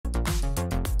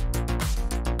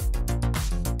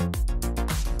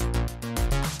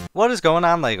What is going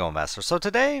on, LEGO investors? So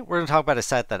today we're going to talk about a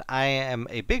set that I am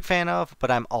a big fan of, but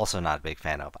I'm also not a big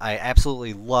fan of. I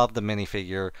absolutely love the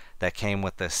minifigure that came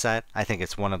with this set. I think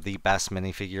it's one of the best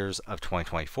minifigures of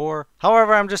 2024.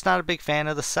 However, I'm just not a big fan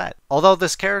of the set. Although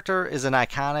this character is an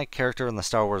iconic character in the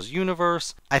Star Wars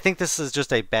universe, I think this is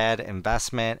just a bad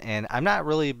investment, and I'm not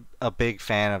really a big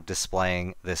fan of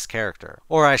displaying this character,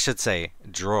 or I should say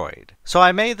droid. So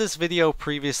I made this video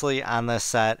previously on this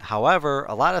set. However,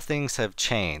 a lot of things have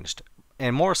changed,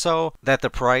 and more so that the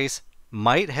price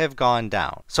might have gone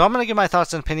down. So I'm going to give my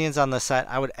thoughts and opinions on this set.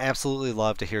 I would absolutely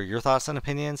love to hear your thoughts and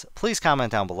opinions. Please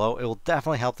comment down below. It will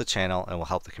definitely help the channel and will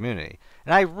help the community.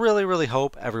 And I really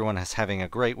hope everyone is having a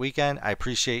great weekend. I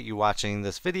appreciate you watching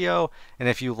this video, and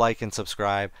if you like and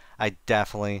subscribe, I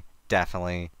definitely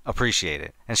appreciate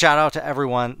it. And shout out to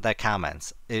everyone that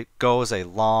comments. It goes a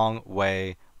long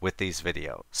way with these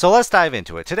videos. So let's dive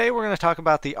into it. Today we're going to talk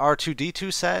about the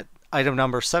R2-D2 set, item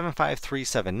number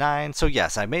 75379. So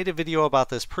yes, I made a video about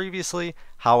this previously.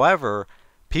 However,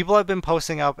 people have been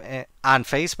posting up on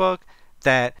Facebook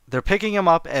that they're picking them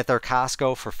up at their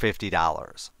Costco for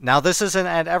 $50. Now this isn't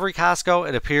at every Costco.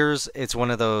 It appears it's one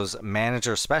of those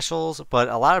manager specials, but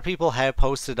a lot of people have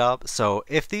posted up. So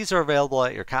if these are available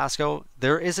at your Costco,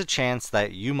 there is a chance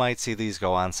that you might see these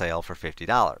go on sale for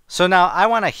 $50. So now I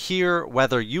want to hear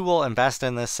whether you will invest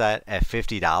in this set at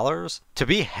 $50. To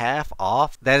be half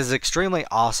off, that is extremely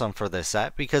awesome for this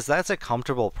set because that's a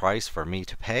comfortable price for me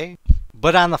to pay.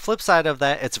 But on the flip side of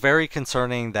that, it's very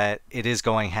concerning that it is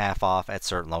going half off at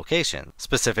certain locations,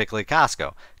 specifically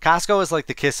Costco. Costco is like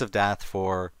the kiss of death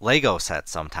for LEGO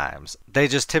sets sometimes. They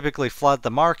just typically flood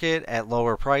the market at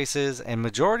lower prices, and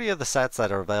majority of the sets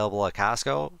that are available at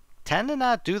Costco tend to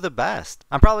not do the best.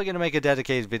 I'm probably going to make a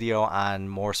dedicated video on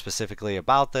more specifically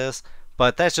about this,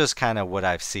 but that's just kind of what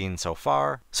I've seen so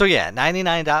far. So yeah,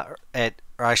 $99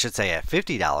 or I should say at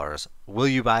 $50, will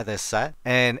you buy this set?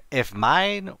 And if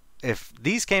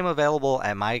these came available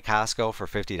at my Costco for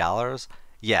 $50,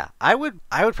 yeah, I would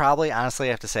probably honestly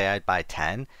have to say I'd buy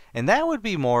 10, and that would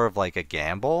be more of like a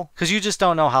gamble because you just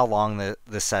don't know how long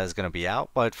this set is going to be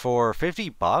out. But for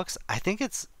 $50, I think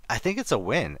it's a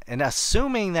win. And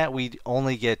assuming that we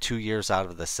only get 2 years out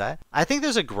of the set, I think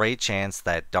there's a great chance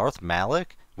that Darth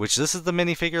Malak, which this is the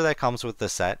minifigure that comes with the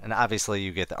set, and obviously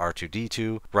you get the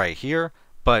R2-D2 right here.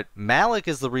 But Malak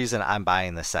is the reason I'm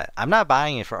buying this set. I'm not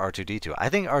buying it for R2-D2. I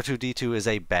think R2-D2 is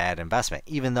a bad investment,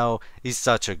 even though he's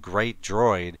such a great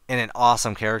droid and an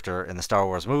awesome character in the Star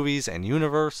Wars movies and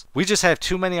universe. We just have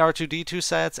too many R2-D2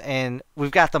 sets, and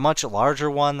we've got the much larger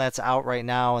one that's out right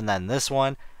now, and then this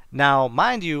one. Now,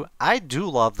 mind you, I do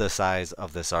love the size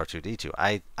of this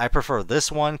R2-D2. I prefer this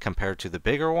one compared to the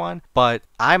bigger one, but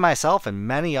I myself and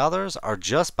many others are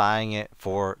just buying it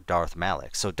for Darth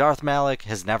Malak. So Darth Malak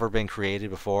has never been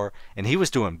created before, and he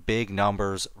was doing big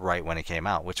numbers right when it came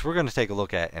out, which we're going to take a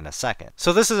look at in a second.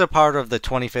 So this is a part of the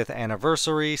 25th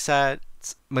anniversary set.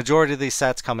 Majority of these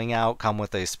sets coming out come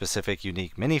with a specific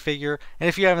unique minifigure, and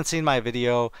if you haven't seen my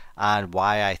video on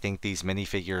why I think these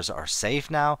minifigures are safe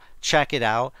now, check it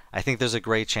out. I think there's a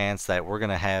great chance that we're going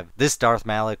to have this Darth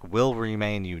Malak will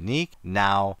remain unique.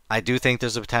 Now, I do think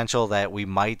there's a potential that we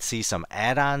might see some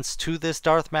add-ons to this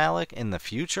Darth Malak in the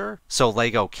future, so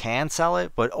LEGO can sell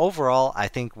it, but overall I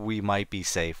think we might be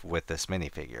safe with this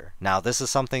minifigure. Now, this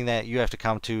is something that you have to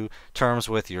come to terms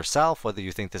with yourself, whether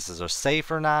you think this is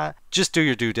safe or not. Just do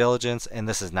your due diligence, and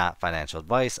this is not financial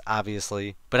advice,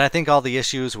 obviously. But I think all the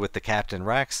issues with the Captain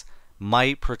Rex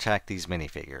might protect these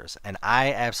minifigures, and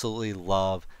I absolutely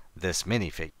love this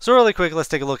minifigure. So really quick, let's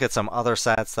take a look at some other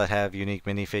sets that have unique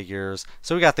minifigures.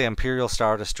 So we got the Imperial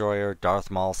Star Destroyer, Darth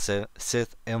Maul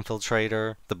Sith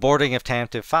Infiltrator, the Boarding of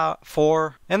Tantive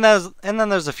 4, and then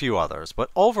there's a few others.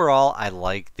 But overall, I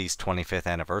like these 25th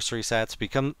anniversary sets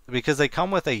because they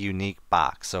come with a unique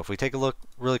box. So if we take a look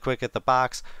really quick at the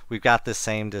box, we've got this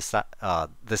same design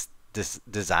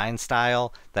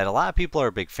style that a lot of people are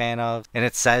a big fan of, and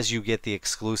it says you get the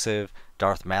exclusive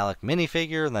Darth Malak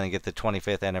minifigure, and then you get the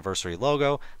 25th anniversary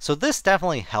logo. So this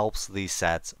definitely helps these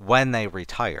sets when they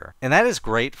retire, and that is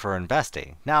great for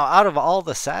investing. Now, out of all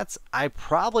the sets, I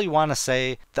probably want to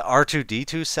say the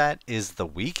R2-D2 set is the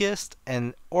weakest,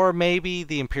 or maybe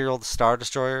the Imperial Star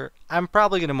Destroyer. I'm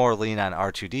probably going to more lean on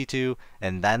R2-D2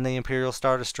 and then the Imperial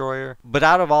Star Destroyer. But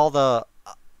out of all the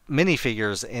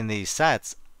minifigures in these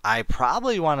sets, I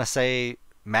probably want to say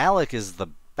Malak is the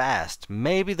best.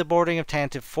 Maybe the Boarding of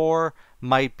Tantive 4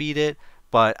 might beat it,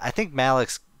 but I think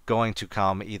Malak's going to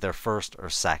come either first or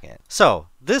second. So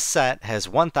this set has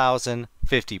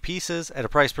 1,050 pieces at a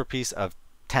price per piece of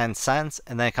 10 cents,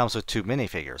 and then it comes with 2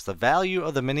 minifigures. The value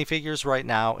of the minifigures right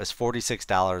now is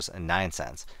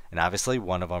 $46.09, and obviously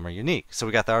one of them are unique. So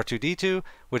we got the R2-D2,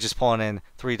 which is pulling in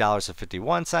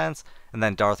 $3.51, and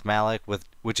then Darth Malak,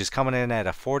 which is coming in at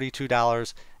a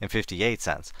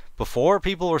 $42.58. Before,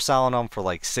 people were selling them for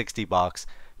like 60 bucks.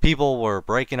 People were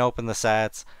breaking open the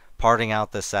sets, parting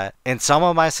out the set, and some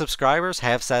of my subscribers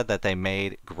have said that they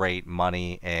made great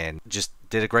money and just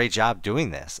did a great job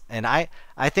doing this. And I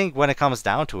think when it comes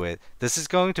down to it, this is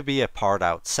going to be a part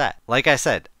out set. Like I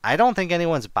said, I don't think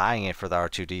anyone's buying it for the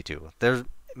R2-D2. There's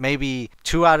maybe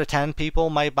 2 out of 10 people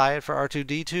might buy it for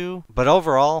R2-D2, but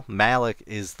overall, Malak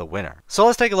is the winner. So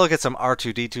let's take a look at some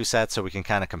R2-D2 sets so we can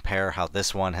kind of compare how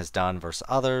this one has done versus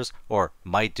others, or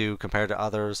might do compared to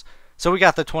others. So we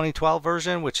got the 2012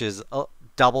 version, which is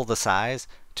double the size,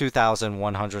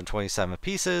 2,127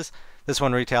 pieces. This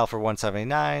one retail for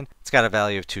 $179. It's got a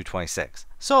value of $226,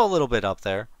 so a little bit up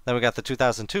there. Then we got the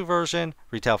 2002 version,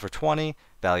 retail for $20,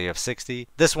 value of $60.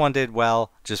 This one did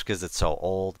well just because it's so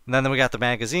old. And then we got the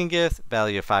magazine gift,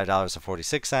 value of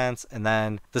 $5.46, and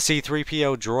then the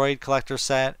C3PO droid collector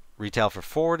set, retail for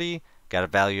 $40, got a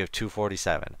value of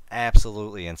 $247.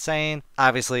 Absolutely insane.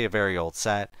 Obviously a very old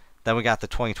set. Then we got the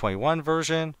 2021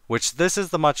 version, which this is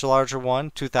the much larger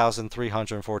one,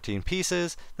 2,314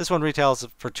 pieces. This one retails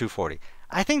for $240.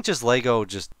 I think just Lego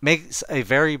just makes a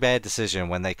very bad decision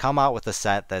when they come out with a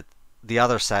set that the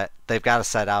other set, they've got a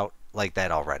set out like that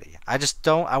already. I just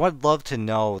don't, I would love to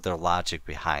know their logic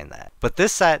behind that. But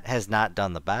this set has not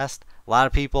done the best. A lot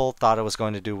of people thought it was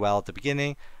going to do well at the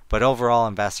beginning, but overall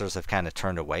investors have kind of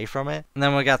turned away from it. And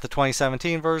then we got the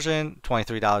 2017 version,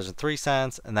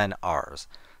 $23.03, and then ours.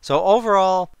 So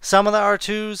overall, some of the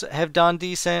R2s have done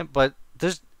decent, but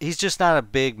he's just not a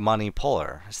big money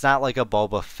puller. It's not like a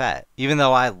Boba Fett. Even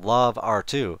though I love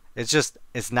R2,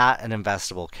 it's not an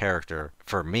investable character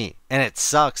for me. And it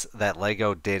sucks that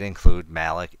Lego did include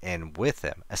Malak in with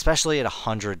him, especially at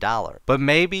 $100. But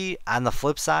maybe on the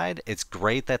flip side, it's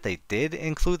great that they did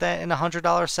include that in a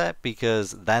 $100 set,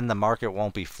 because then the market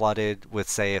won't be flooded with,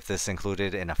 say, if this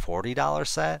included in a $40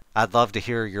 set. I'd love to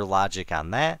hear your logic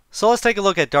on that. So let's take a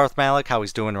look at Darth Malak, how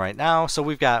he's doing right now. So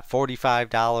we've got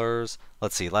 $45.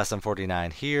 Let's see, less than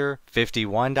 49 here,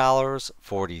 $51,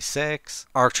 46.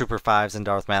 ARC Trooper 5s and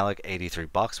Darth Malak, 83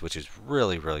 bucks, which is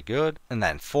really, really good. And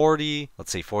then 40,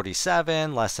 let's see,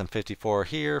 47, less than 54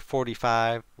 here,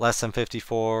 45, less than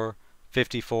 54,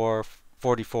 54,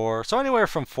 44. So anywhere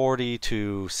from 40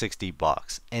 to 60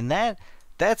 bucks. And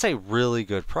that's a really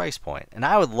good price point. And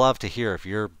I would love to hear if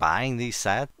you're buying these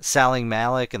sets, selling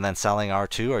Malak and then selling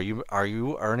R2, are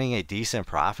you earning a decent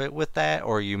profit with that,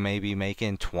 or are you maybe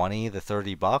making 20 to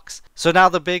 30 bucks? So now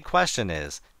the big question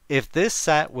is, if this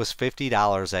set was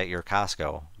 $50 at your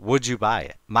Costco, would you buy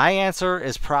it? My answer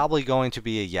is probably going to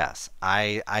be a yes.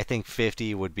 I think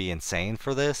 50 would be insane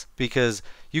for this, because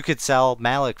you could sell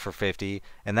Malak for 50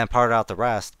 and then part out the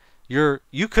rest.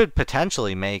 You could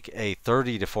potentially make a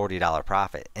 $30 to $40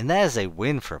 profit, and that is a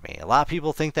win for me. A lot of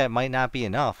people think that might not be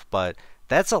enough, but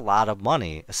that's a lot of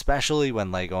money, especially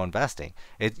when Lego investing.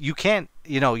 It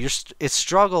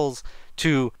struggles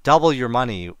to double your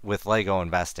money with Lego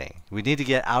investing. We need to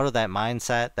get out of that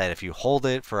mindset that if you hold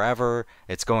it forever,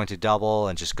 it's going to double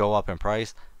and just go up in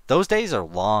price. Those days are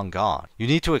long gone. You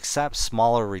need to accept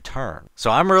smaller return.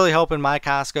 So I'm really hoping my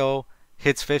Costco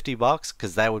hits 50 bucks,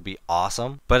 because that would be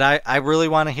awesome. But I really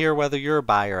want to hear whether you're a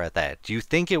buyer at that. Do you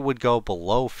think it would go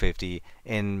below 50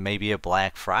 in maybe a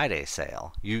Black Friday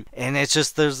sale? And it's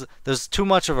just there's too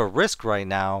much of a risk right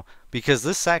now, because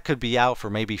this set could be out for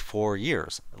maybe 4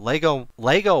 years.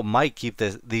 Lego might keep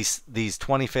these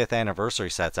 25th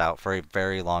anniversary sets out for a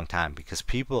very long time, because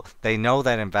they know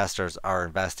that investors are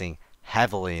investing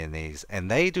heavily in these,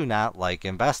 and they do not like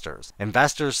investors.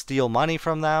 Investors steal money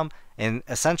from them, and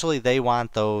essentially they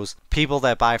want those people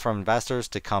that buy from investors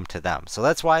to come to them. So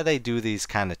that's why they do these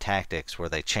kind of tactics where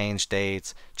they change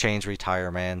dates, change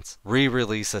retirements,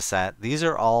 re-release a set. These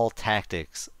are all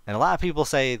tactics, and a lot of people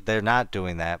say they're not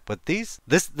doing that, but this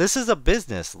is a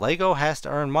business. Lego has to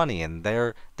earn money, and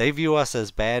they view us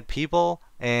as bad people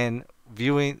and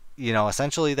viewing,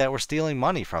 essentially that we're stealing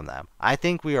money from them. I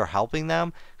think we are helping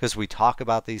them because we talk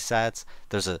about these sets.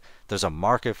 There's a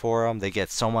market for them. They get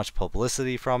so much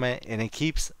publicity from it, and it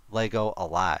keeps Lego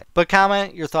alive. But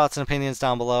comment your thoughts and opinions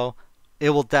down below.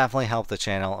 It will definitely help the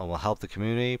channel and will help the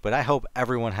community. But I hope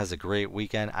everyone has a great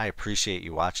weekend. I appreciate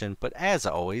you watching. But as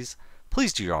always,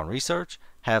 please do your own research.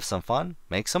 Have some fun,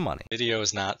 make some money. Video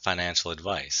is not financial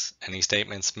advice. Any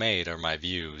statements made are my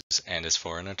views and is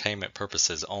for entertainment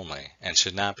purposes only and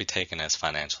should not be taken as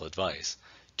financial advice.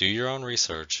 Do your own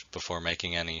research before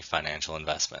making any financial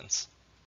investments.